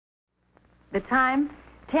The time,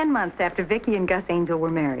 10 months after Vicki and Gus Angel were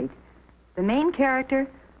married. The main character,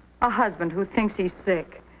 a husband who thinks he's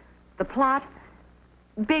sick. The plot,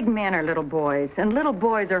 big men are little boys, and little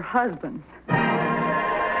boys are husbands.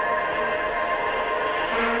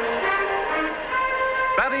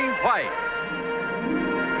 Betty White,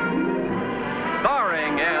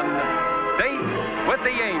 starring in Date with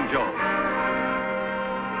the Angel.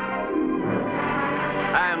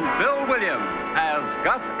 And Bill Williams as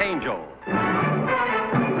Gus Angel.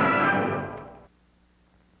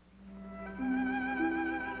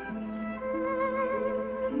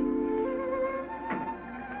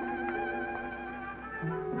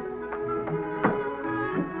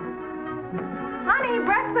 Honey,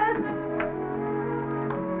 breakfast!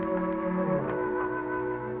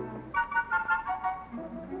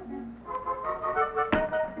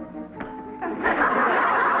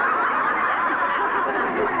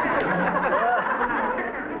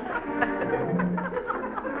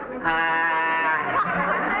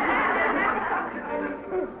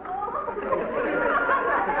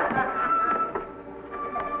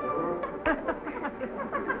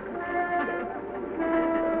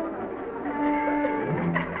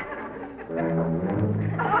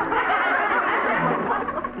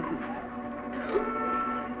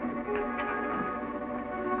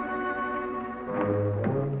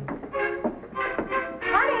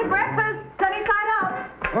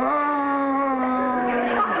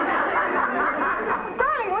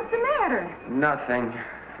 Nothing.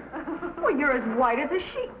 Well, you're as white as a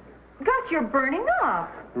sheet. Gus, you're burning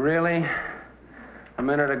up. Really? A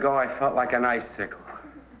minute ago, I felt like an icicle.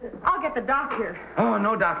 I'll get the doctor. Oh,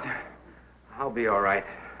 no, doctor. I'll be all right.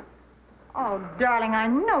 Oh, darling, I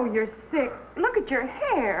know you're sick. Look at your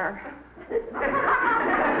hair.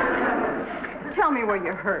 Tell me where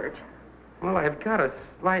you're hurt. Well, I've got a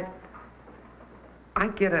slight... I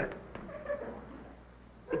get a...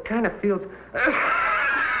 It kind of feels...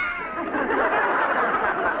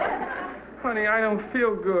 Honey, I don't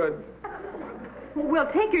feel good. We'll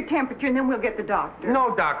take your temperature and then we'll get the doctor.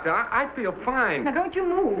 No, doctor, I feel fine. Now, don't you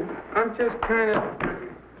move. I'm just kind of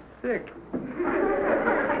sick.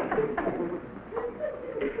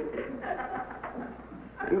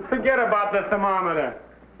 Forget about the thermometer.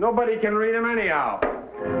 Nobody can read him anyhow.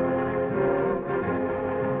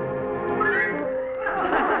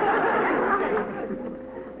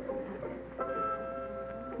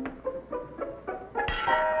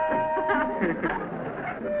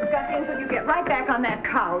 Right back on that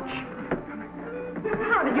couch.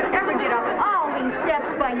 How did you ever get up all these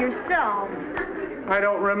steps by yourself? I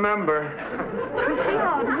don't remember. You see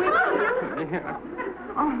how it wiggles you? Yeah.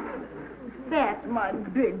 Oh, that's my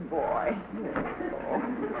big boy.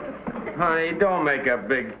 Honey, don't make a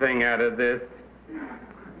big thing out of this.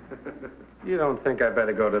 You don't think I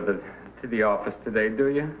better go to the office today, do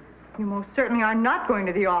you? You most certainly are not going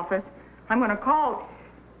to the office. I'm going to call...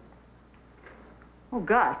 Oh,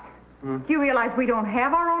 Gus. Do you realize we don't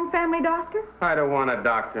have our own family doctor? I don't want a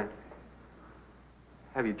doctor.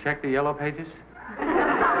 Have you checked the yellow pages?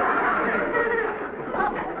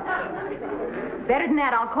 Better than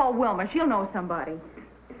that, I'll call Wilma. She'll know somebody.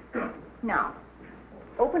 Now,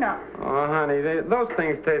 open up. Oh, honey, those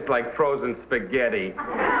things taste like frozen spaghetti.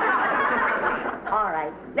 All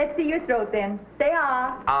right. Let's see your throat, then. Say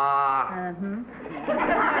ah. Ah.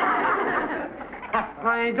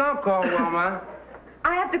 Honey, don't call Wilma.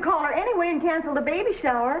 I have to call her anyway and cancel the baby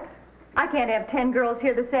shower. I can't have 10 girls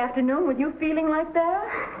here this afternoon with you feeling like that.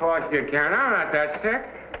 Of course you can. I'm not that sick.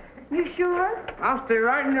 You sure? I'll stay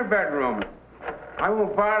right in your bedroom. I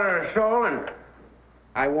won't bother a soul, and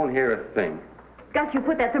I won't hear a thing. Gus, you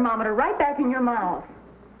put that thermometer right back in your mouth.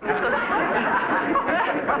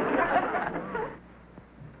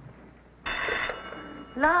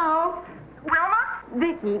 Hello? Wilma?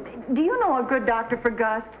 Vicki, do you know a good doctor for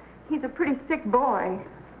Gus? He's a pretty sick boy.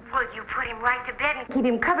 Well, you put him right to bed and keep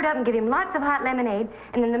him covered up and give him lots of hot lemonade,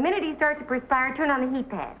 and then the minute he starts to perspire, turn on the heat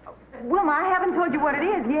pad. Wilma, I haven't told you what it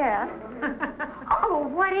is yet. Oh,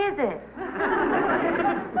 what is it?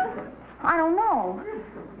 I don't know.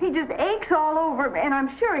 He just aches all over, and I'm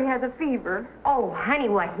sure he has a fever. Oh, honey,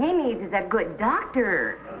 what he needs is a good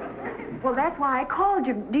doctor. Well, that's why I called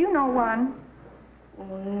you. Do you know one?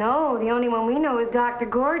 No, the only one we know is Dr.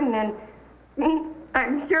 Gordon, and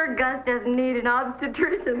I'm sure Gus doesn't need an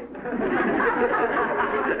obstetrician.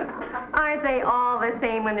 Aren't they all the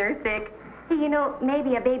same when they're sick? You know,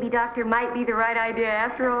 maybe a baby doctor might be the right idea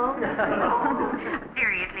after all.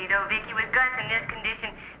 Seriously, though, Vicki, with Gus in this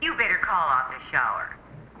condition, you better call off the shower.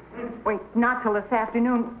 Wait, not till this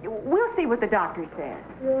afternoon. We'll see what the doctor says.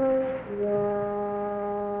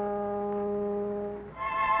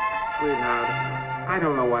 Sweetheart, I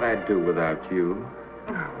don't know what I'd do without you.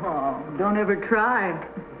 Oh, don't ever try.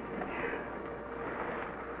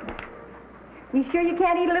 You sure you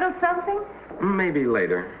can't eat a little something? Maybe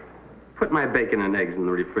later. Put my bacon and eggs in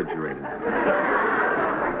the refrigerator.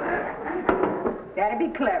 That'd be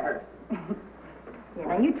clever. Yeah,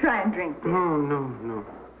 now you try and drink this. Oh, no.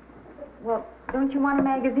 Well, don't you want a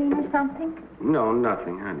magazine or something? No,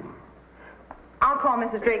 nothing, honey. I'll call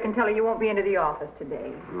Mrs. Drake and tell her you won't be into the office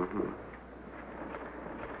today. Mm-hmm.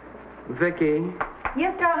 Vicki,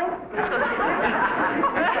 Yes, darling?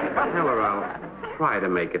 tell her I'll try to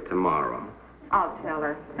make it tomorrow. I'll tell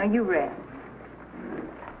her. Now, you rest.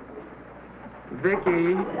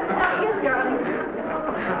 Vicki, Yes, darling?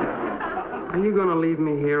 are you going to leave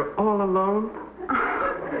me here all alone?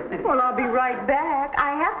 Well, I'll be right back.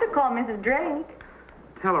 I have to call Mrs. Drake.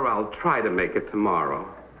 Tell her I'll try to make it tomorrow.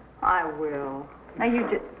 I will. Now, you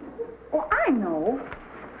just... Oh, I know.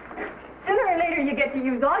 Sooner or later, you get to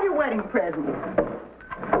use all your wedding presents.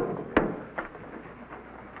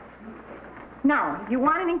 Now, if you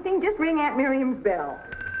want anything, just ring Aunt Miriam's bell.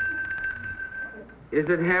 Is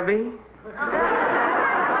it heavy?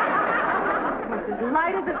 It's as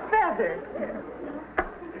light as a feather.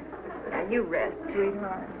 Now, you rest,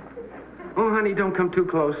 sweetheart. Oh, honey, don't come too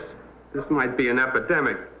close. This might be an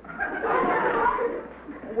epidemic.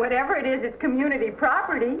 Whatever it is, it's community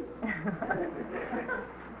property.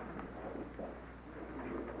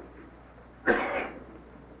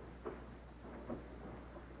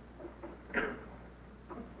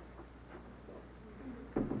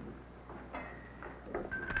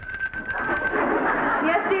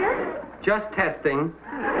 Yes, dear? Just testing.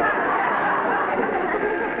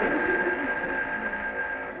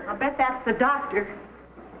 I'll bet that's the doctor.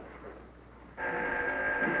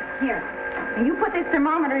 Here. Now you put this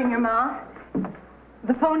thermometer in your mouth.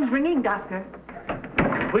 The phone's ringing, Doctor.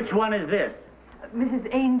 Which one is this? Mrs.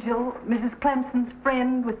 Angel, Mrs. Clemson's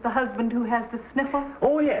friend with the husband who has the sniffle.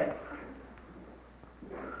 Oh, yes.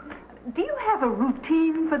 Do you have a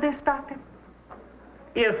routine for this, Doctor?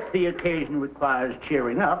 If the occasion requires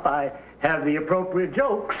cheering up, I have the appropriate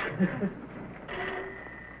jokes.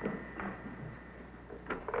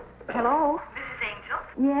 Hello? Mrs. Angel?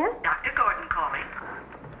 Yes? Dr. Gordon calling.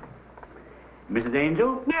 Mrs.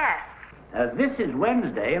 Angel, Yes. this is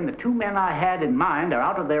Wednesday, and the two men I had in mind are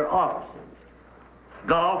out of their offices.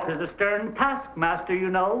 Golf is a stern taskmaster, you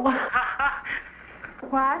know.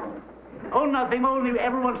 What? Oh, nothing, only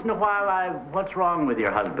every once in a while what's wrong with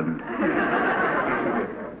your husband?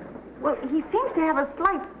 Well, he seems to have a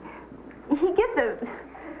slight... He gets a...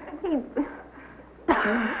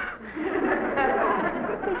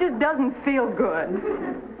 He just doesn't feel good.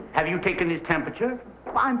 Have you taken his temperature?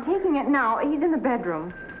 Well, I'm taking it now. He's in the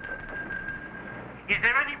bedroom. Is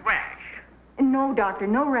there any rash? No, Doctor,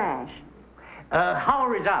 no rash. How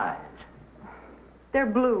are his eyes? They're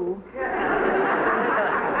blue.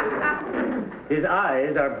 His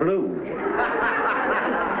eyes are blue.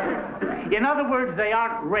 In other words, they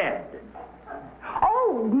aren't red.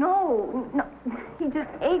 Oh, no. He just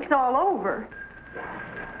aches all over.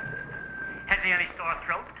 Has he any sore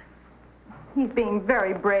throat? He's being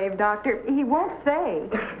very brave, Doctor. He won't say.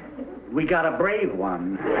 We got a brave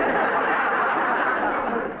one.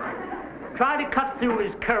 Try to cut through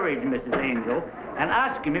his courage, Mrs. Angel, and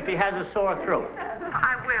ask him if he has a sore throat.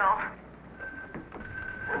 I will.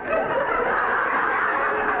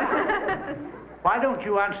 Why don't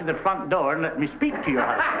you answer the front door and let me speak to your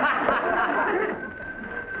husband?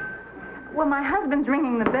 Well, my husband's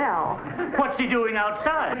ringing the bell. What's he doing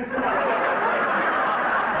outside?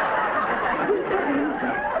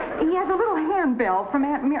 He has a little handbell from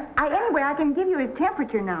Aunt Mir... Anyway, I can give you his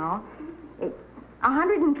temperature now. It's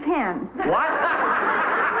 110. What?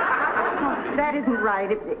 Oh, that isn't right.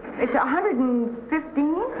 It's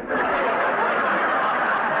 115?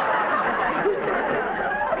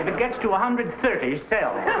 If it gets to 130,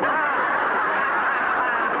 sell.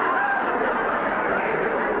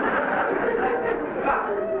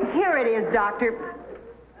 Here it is, Doctor.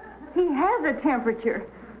 He has a temperature.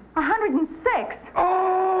 106.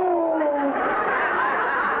 Oh!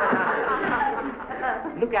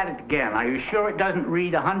 Look at it again. Are you sure it doesn't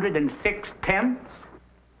read 106 tenths?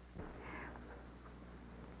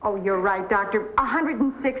 Oh, you're right, Doctor.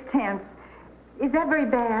 106 tenths. Is that very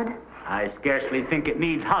bad? I scarcely think it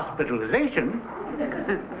needs hospitalization.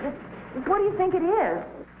 What do you think it is?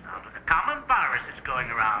 A common virus is going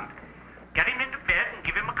around. Get him into bed and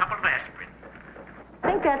give him a couple of aspirin.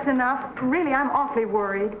 Think that's enough? Really, I'm awfully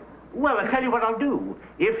worried. Well, I'll tell you what I'll do.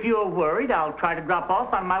 If you're worried, I'll try to drop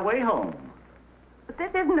off on my way home.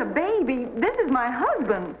 But this isn't a baby. This is my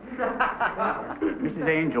husband. Mrs.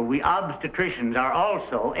 Angel, we obstetricians are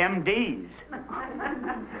also MDs.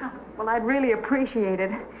 Well, I'd really appreciate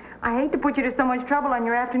it. I hate to put you to so much trouble on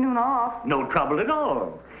your afternoon off. No trouble at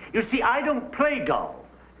all. You see, I don't play golf.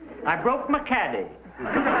 I broke my caddy.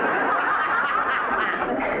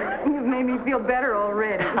 You've made me feel better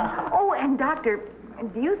already. Oh, and Doctor,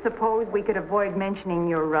 do you suppose we could avoid mentioning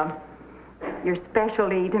your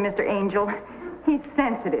specialty to Mr. Angel? He's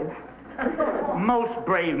sensitive. Most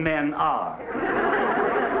brave men are.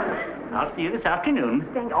 I'll see you this afternoon.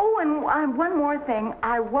 Oh, and one more thing.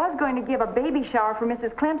 I was going to give a baby shower for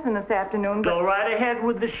Mrs. Clemson this afternoon, but... Go right ahead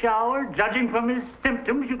with the shower. Judging from his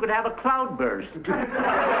symptoms, you could have a cloudburst. Thank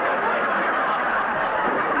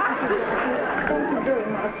you very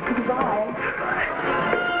much. Goodbye.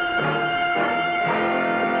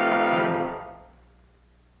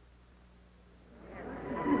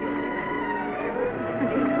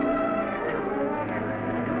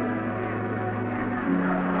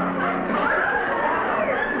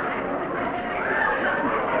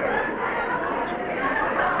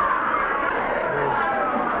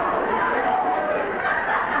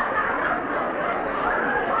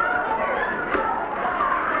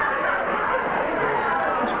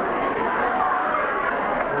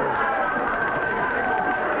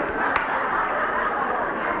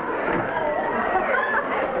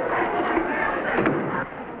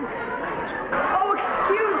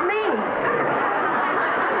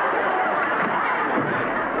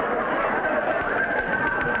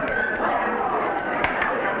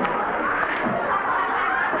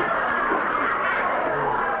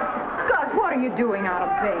 Doing out of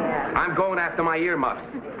bed? I'm going after my earmuffs.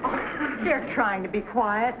 They're trying to be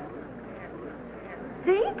quiet.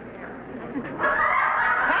 See?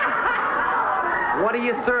 What are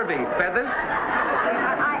you serving, feathers?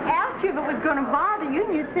 I asked you if it was going to bother you,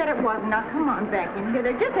 and you said it wasn't. Now, come on back in here.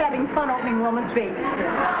 They're just having fun opening woman's baby.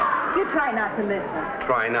 You try not to listen.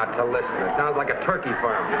 Try not to listen. It sounds like a turkey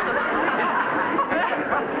farm.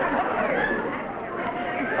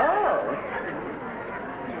 Oh.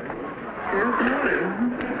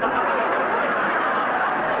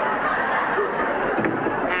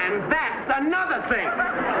 And that's another thing.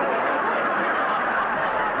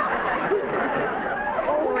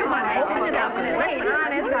 Oh, come on, open it up. Wait,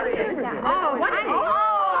 oh, what is it?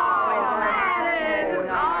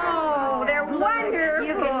 Oh, they're wonderful.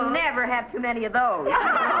 You can never have too many of those.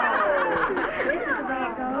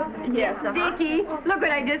 Yes, Vicki, look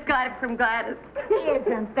what I just got from Gladys.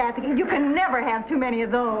 Isn't that? You can never have too many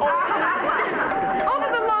of those. Only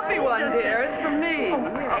the lumpy one, dear. It's from me.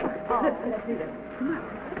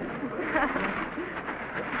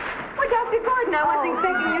 Well, Dr. Gordon, I wasn't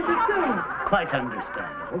expecting you so soon. Quite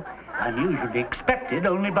understandable. Unusually expected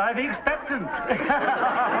only by the expectant.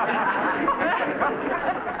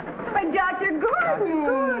 But Dr.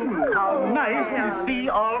 Gordon. How nice to see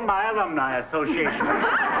all my alumni association.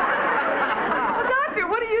 Doctor,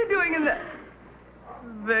 what are you doing in the...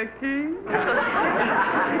 Vicki?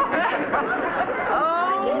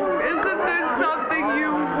 Oh, isn't there something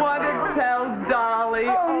you want to tell Dolly?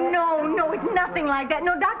 Oh, no, it's nothing like that.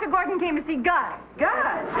 No, Dr. Gordon came to see Gus. Gus?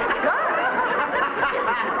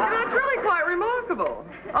 That's really quite remarkable.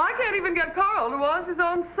 I can't even get Carl to wash his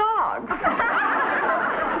own socks.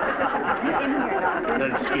 In here, Doctor.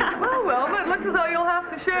 Well, but it looks as though you'll have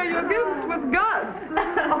to share your gifts with Gus.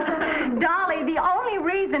 Dolly, the only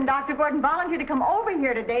reason Dr. Gordon volunteered to come over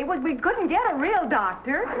here today was we couldn't get a real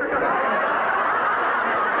doctor.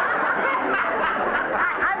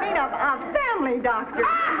 I mean, a family doctor.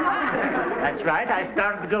 That's right. I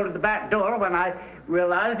started to go to the back door when I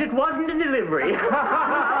realized it wasn't a delivery.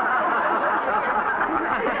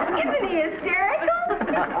 Isn't he hysterical?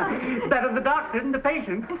 Better the doctor than the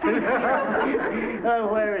patient. Oh,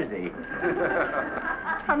 where is he?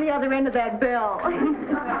 On the other end of that bell.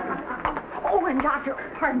 Oh, and Doctor,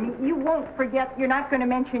 pardon me, you won't forget, you're not going to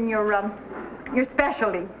mention your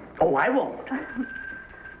specialty. Oh, I won't.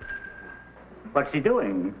 What's he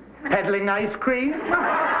doing? Peddling ice cream?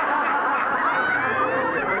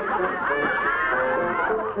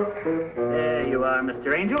 There you are,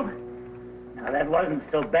 Mr. Angel. Now, that wasn't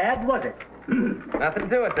so bad, was it? Nothing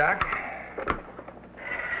to it, Doc.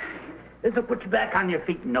 This'll put you back on your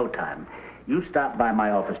feet in no time. You stop by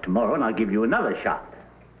my office tomorrow, and I'll give you another shot.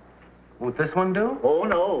 Won't this one do? Oh,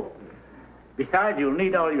 no. Besides, you'll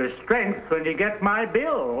need all your strength when you get my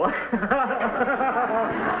bill.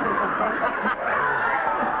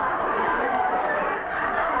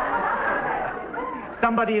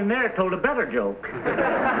 Somebody in there told a better joke.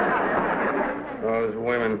 Those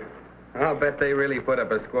women. I'll bet they really put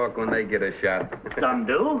up a squawk when they get a shot. Some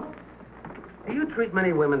do. Do you treat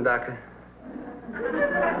many women, Doctor?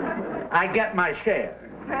 I get my share.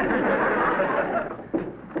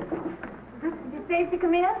 Is it safe to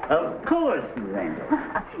come in? Of course, Miss Angel.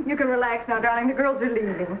 You can relax now, darling. The girls are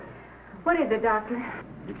leaving. What is it, Doctor?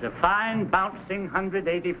 It's a fine, bouncing,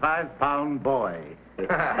 185-pound boy.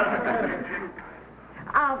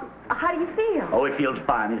 How do you feel? Oh, he feels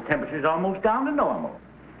fine. His temperature's almost down to normal.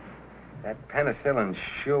 That penicillin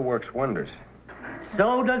sure works wonders.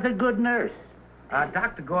 So does a good nurse.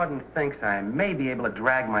 Dr. Gordon thinks I may be able to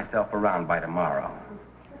drag myself around by tomorrow.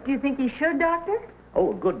 Do you think he should, Doctor?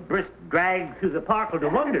 Oh, a good brisk drag through the park will do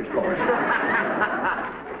wonders for us.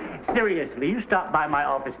 Seriously, you stop by my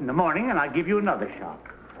office in the morning and I'll give you another shot.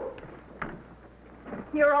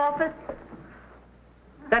 Your office?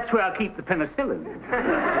 That's where I'll keep the penicillin.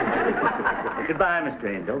 Goodbye, Mr.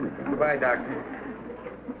 Angel. Goodbye, Doctor.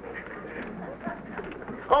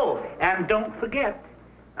 Oh, and don't forget,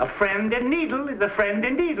 a friend in needle is a friend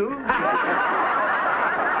in needle.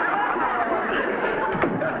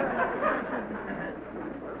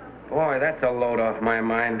 Boy, that's a load off my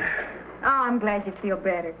mind. Oh, I'm glad you feel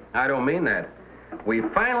better. I don't mean that. We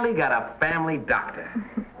finally got a family doctor.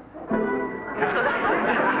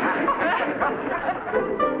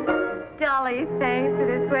 Dolly's face with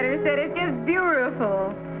her sweater set is just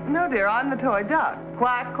beautiful. No, dear, I'm the toy duck.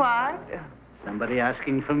 Quack, quack. Somebody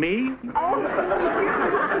asking for me? Oh,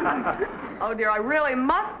 dear, I really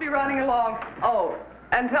must be running along. Oh,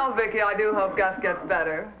 and tell Vicki I do hope Gus gets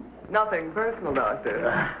better. Nothing personal, Doctor.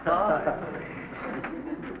 Bye.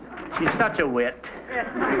 She's such a wit.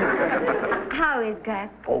 How is Gus?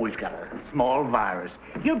 Oh, he's got a small virus.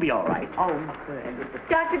 He'll be all right. Oh, good.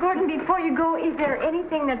 Dr. Gordon, before you go, is there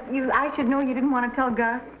anything that I should know you didn't want to tell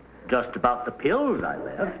Gus? Just about the pills I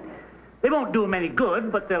left. They won't do him any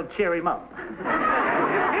good, but they'll cheer him up.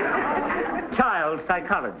 Child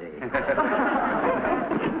psychology.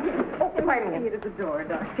 Pardon me. At the door,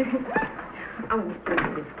 Doctor.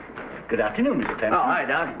 Good afternoon, Mr. Templeton. Oh, hi,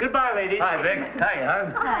 Doc. Goodbye, ladies. Hi, Vic. Hi,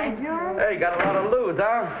 hon. Hi, George. Hey, got a lot of lose,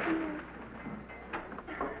 huh?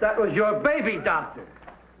 That was your baby, Doctor.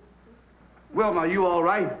 Wilma, you all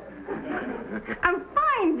right? I'm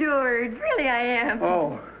fine, George. Really, I am.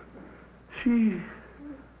 Oh,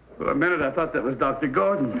 For a minute, I thought that was Dr.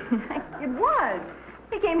 Gordon. It was.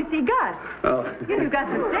 He came to see Gus. Oh. You knew Gus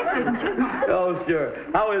was sick, didn't you? Oh, sure.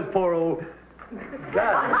 How is poor old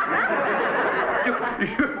Gus?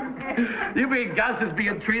 You mean Gus is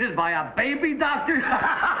being treated by a baby doctor?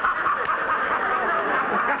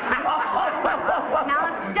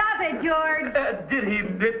 Now, stop it, George. Did he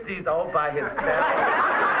knit these all by himself?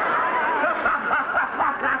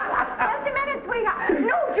 Just a minute, sweetheart.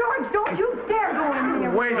 No, George, don't you dare go in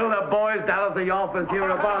there. Wait till the boys down at the office hear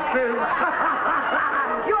about this.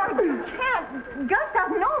 George, you can't. Gus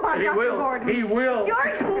doesn't know about He Dr. will. Gordon. He will.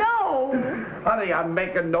 George, no. Honey, I'm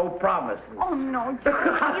making no promises. Oh, no, George.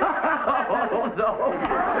 Oh, no.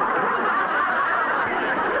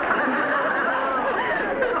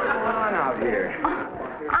 Come on out here.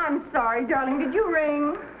 I'm sorry, darling. Did you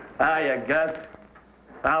ring? Hiya, Gus.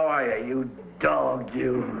 How are you, you dog,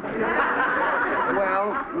 you?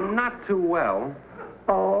 Well, not too well.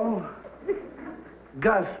 Oh?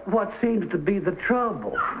 Gus, what seems to be the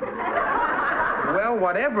trouble? Well,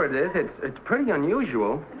 whatever it is, it's pretty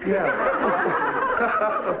unusual. Yeah.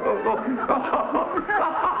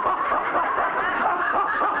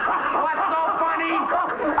 What's so funny?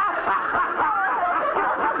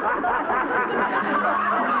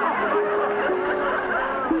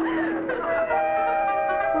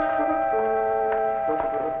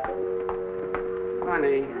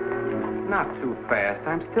 Honey, not too fast.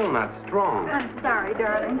 I'm still not strong. I'm sorry,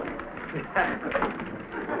 darling.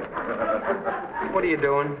 What are you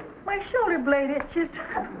doing? My shoulder blade itches.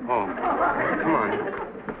 Oh, come on.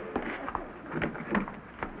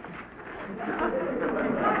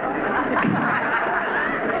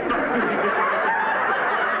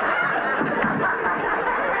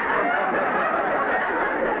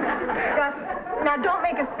 Gus, now don't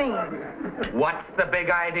make a scene. What's the big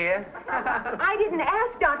idea? I didn't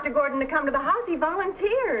ask Dr. Gordon to come to the house. He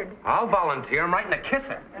volunteered. I'll volunteer. I'm writing a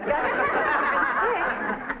kisser.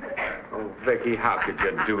 Oh, Vicki, how could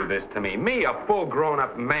you do this to me? Me, a full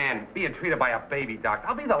grown-up man, being treated by a baby doctor.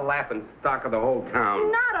 I'll be the laughing stock of the whole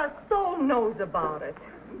town. Not a soul knows about it.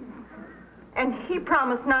 And he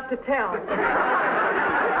promised not to tell.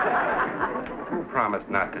 Who promised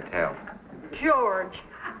not to tell? George.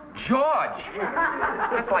 George!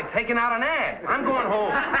 That's like taking out an ad. I'm going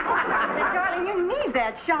home. Darling, you need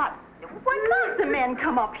that shot. When lots of men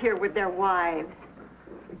come up here with their wives.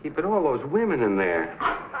 But all those women in there.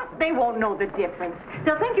 They won't know the difference.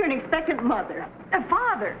 They'll think you're an expectant mother. A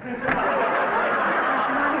father. Sit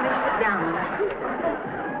down.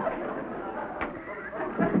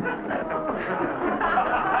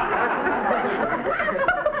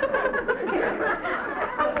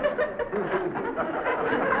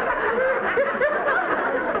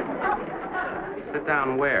 Sit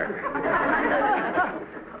down where?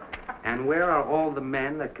 And where are all the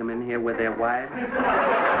men that come in here with their wives?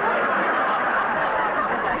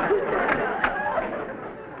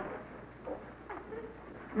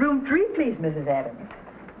 Room 3, please, Mrs. Adams.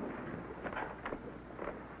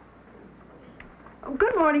 Oh,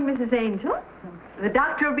 good morning, Mrs. Angel. The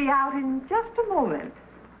doctor will be out in just a moment.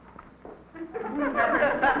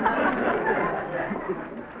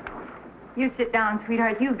 You sit down,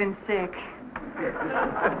 sweetheart. You've been sick.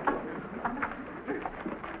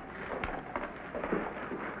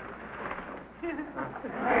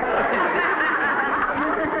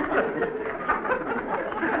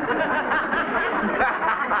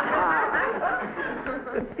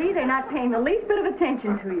 See, they're not paying the least bit of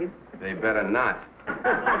attention to you. They better not.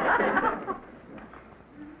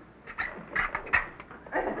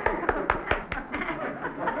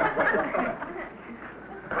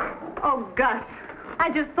 Oh, Gus, I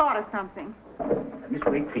just thought of something. Miss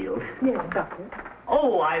Wakefield. Yes, Doctor.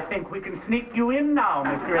 Oh, I think we can sneak you in now,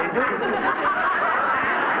 Mr. Angel.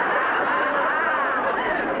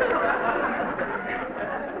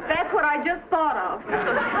 That's what I just thought of.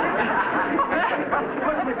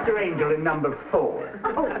 Put Mr. Angel in number 4.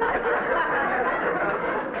 Oh.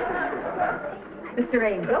 Mr.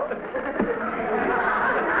 Angel?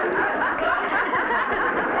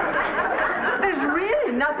 There's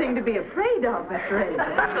really nothing to be afraid of, Mr. Angel.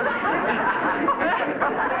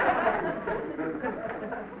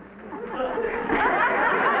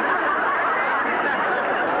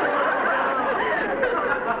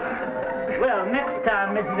 Well, next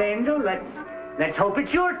time, Mrs. Angel, let's hope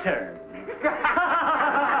it's your turn.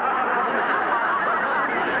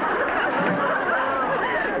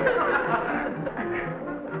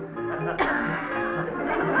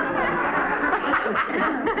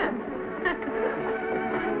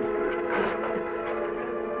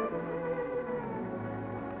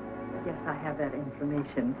 Yes, I have that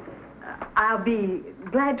information. I'll be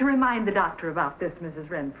glad to remind the doctor about this, Mrs.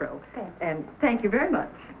 Renfro. And thank you very much.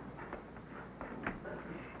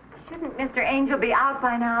 Shouldn't Mr. Angel be out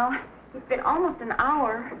by now? It's been almost an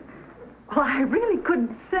hour. Well, I really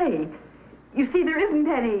couldn't say. You see, there isn't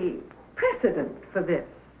any precedent for this.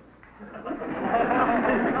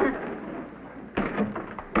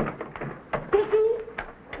 Vicki,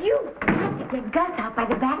 you have to get Gus out by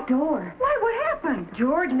the back door. Why, what happened?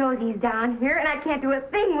 George knows he's down here, and I can't do a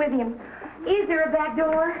thing with him. Is there a back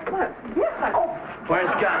door? What? Yes, I... Oh, Where's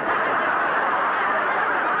Gus?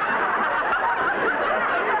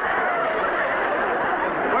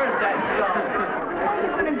 Where's that dog? what are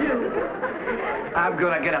you going to do? I'm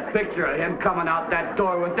going to get a picture of him coming out that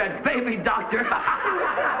door with that baby doctor.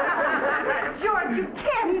 George, you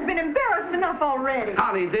can't. He's been embarrassed enough already.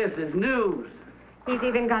 Honey, this is news. He's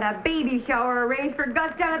even got a baby shower arranged for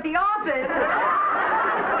Gus down at the office.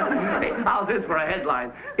 Hey, how's this for a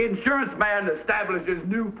headline? Insurance man establishes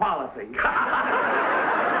new policy.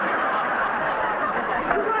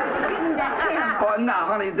 Oh, now,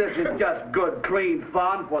 honey, this is just good, clean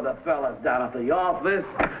fun for the fellas down at the office.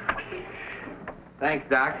 Thanks,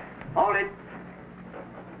 Doc. Hold it.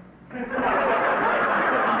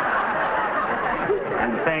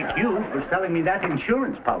 And thank you for selling me that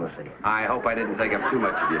insurance policy. I hope I didn't take up too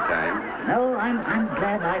much of your time. No, I'm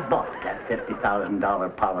glad I bought that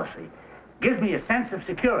 $50,000 policy. Gives me a sense of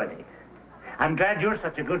security. I'm glad you're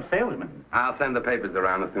such a good salesman. I'll send the papers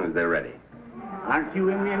around as soon as they're ready. Aren't you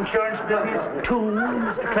in the insurance business too,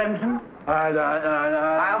 Mr. Clemson?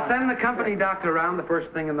 I'll send the company doctor around the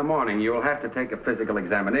first thing in the morning. You'll have to take a physical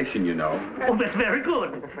examination, you know. Oh, that's very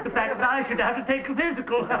good. The fact that I should have to take a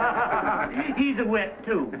physical. He's a wet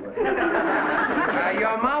too.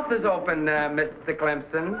 Your mouth is open, Mr.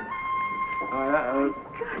 Clemson.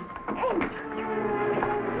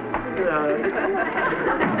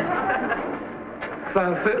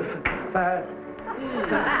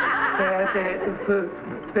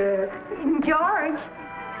 George,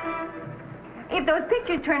 if those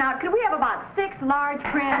pictures turn out, could we have about 6 large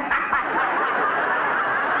prints?